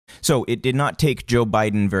So it did not take Joe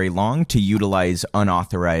Biden very long to utilize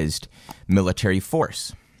unauthorized military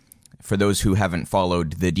force. For those who haven't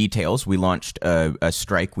followed the details, we launched a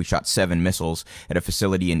strike. We shot 7 missiles at a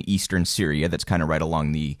facility in eastern Syria that's kind of right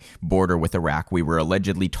along the border with Iraq. We were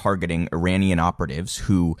allegedly targeting Iranian operatives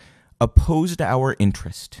who opposed our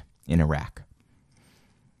interest in Iraq.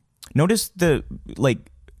 Notice the,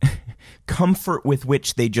 comfort with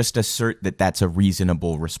which they just assert that that's a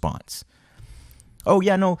reasonable response. Oh,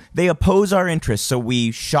 yeah, no, they oppose our interests, so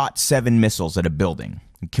we shot 7 missiles at a building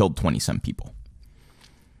and killed 20-some people.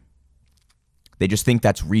 They just think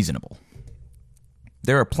that's reasonable.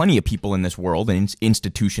 There are plenty of people in this world and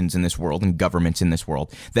institutions in this world and governments in this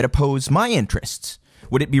world that oppose my interests.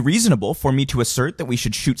 Would it be reasonable for me to assert that we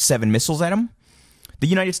should shoot 7 missiles at them? The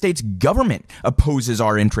United States government opposes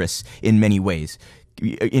our interests in many ways,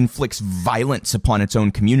 inflicts violence upon its own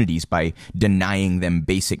communities by denying them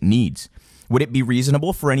basic needs. Would it be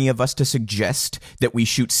reasonable for any of us to suggest that we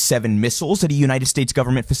shoot 7 missiles at a United States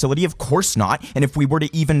government facility? Of course not. And if we were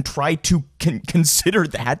to even try to consider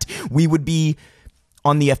that, we would be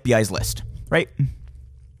on the FBI's list, right?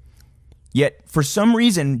 Yet, for some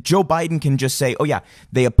reason, Joe Biden can just say, oh yeah,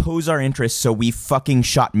 they oppose our interests, so we fucking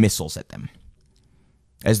shot missiles at them.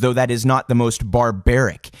 As though that is not the most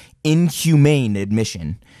barbaric, inhumane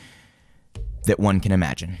admission that one can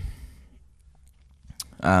imagine.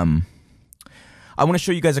 I want to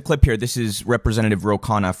show you guys a clip here. This is Representative Ro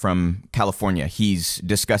Khanna from California. He's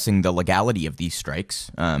discussing the legality of these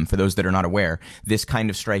strikes. For those that are not aware, this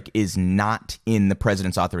kind of strike is not in the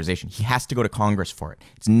president's authorization. He has to go to Congress for it.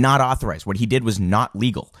 It's not authorized. What he did was not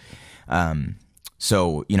legal.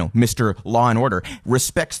 So, Mr. Law and Order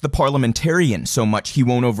respects the parliamentarian so much he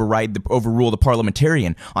won't overrule the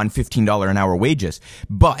parliamentarian on $15 an hour wages.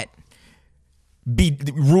 But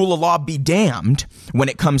rule of law be damned when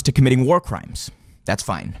it comes to committing war crimes. That's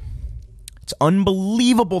fine. It's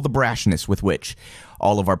unbelievable the brashness with which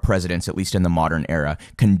all of our presidents, at least in the modern era,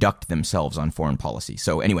 conduct themselves on foreign policy.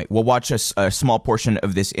 So anyway, we'll watch a small portion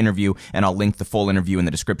of this interview, and I'll link the full interview in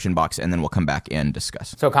the description box, and then we'll come back and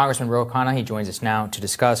discuss. So Congressman Ro Khanna, he joins us now to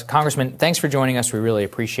discuss. Congressman, thanks for joining us. We really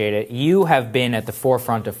appreciate it. You have been at the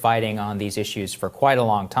forefront of fighting on these issues for quite a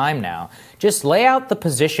long time now. Just lay out the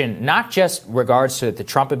position, not just regards to the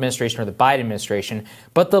Trump administration or the Biden administration,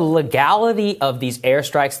 but the legality of these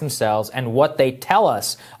airstrikes themselves and what they tell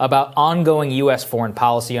us about ongoing U.S. foreign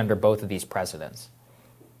policy under both of these presidents.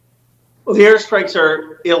 Well, the airstrikes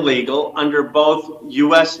are illegal under both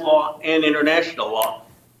U.S. law and international law.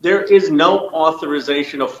 There is no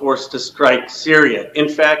authorization of force to strike Syria. In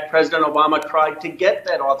fact, President Obama tried to get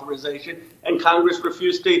that authorization, and Congress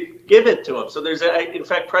refused to give it to him. So there's, in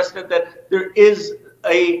fact, precedent that there is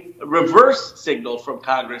a reverse signal from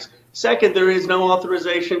Congress. Second, there is no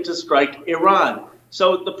authorization to strike Iran.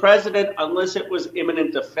 So the president, unless it was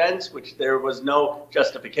imminent defense, which there was no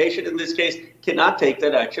justification in this case, cannot take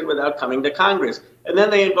that action without coming to Congress. And then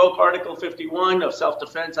they invoke Article 51 of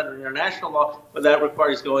self-defense under international law, but that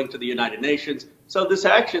requires going to the United Nations. So this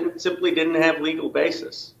action simply didn't have legal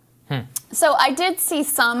basis. So I did see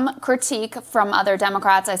some critique from other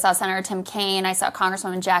Democrats. I saw Senator Tim Kaine, I saw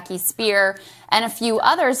Congresswoman Jackie Speer, and a few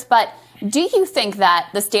others. But do you think that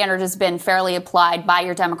the standard has been fairly applied by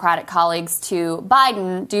your Democratic colleagues to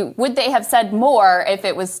Biden? Would they have said more if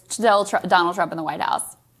it was still Donald Trump in the White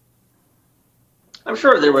House? I'm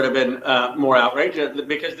sure there would have been more outrage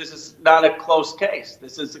because this is not a close case.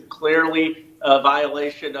 This is clearly a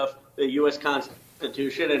violation of the U.S.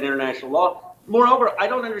 Constitution and international law. Moreover, I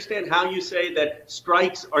don't understand how you say that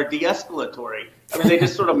strikes are de-escalatory. I mean, they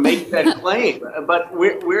just sort of make that claim. But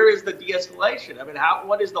where is the de-escalation? I mean,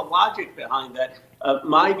 what is the logic behind that?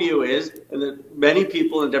 My view is, and that many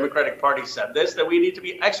people in the Democratic Party said this, that we need to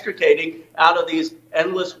be extricating out of these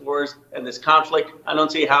endless wars and this conflict. I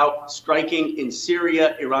don't see how striking in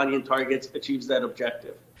Syria Iranian targets achieves that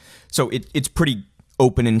objective. So it's pretty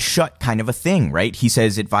open and shut kind of a thing, right? He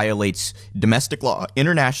says it violates domestic law,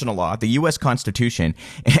 international law, the U.S. Constitution,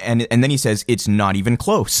 and then he says it's not even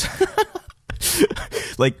close.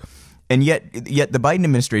 And yet the Biden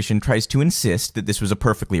administration tries to insist that this was a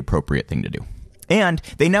perfectly appropriate thing to do. And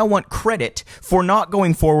they now want credit for not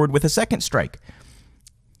going forward with a second strike,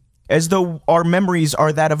 as though our memories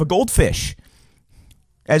are that of a goldfish.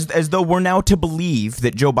 As though we're now to believe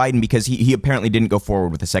that Joe Biden, because he apparently didn't go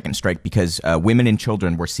forward with a second strike because women and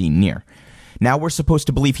children were seen near. Now we're supposed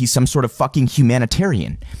to believe he's some sort of fucking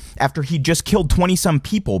humanitarian after he just killed 20-some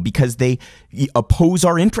people because they oppose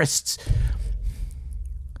our interests.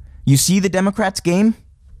 You see the Democrats' game?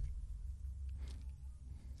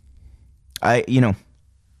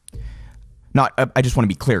 Not, I just want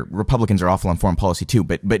to be clear, Republicans are awful on foreign policy too,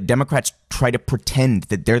 but Democrats try to pretend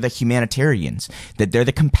that they're the humanitarians, that they're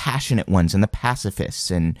the compassionate ones and the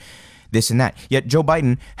pacifists and this and that. Yet Joe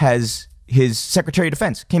Biden has his Secretary of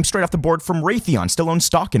Defense, came straight off the board from Raytheon, still owns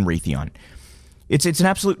stock in Raytheon. It's an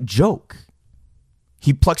absolute joke.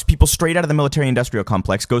 He plucks people straight out of the military-industrial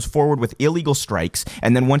complex, goes forward with illegal strikes,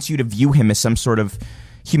 and then wants you to view him as some sort of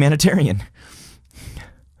humanitarian.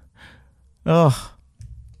 Ugh.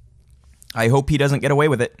 I hope he doesn't get away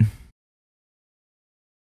with it.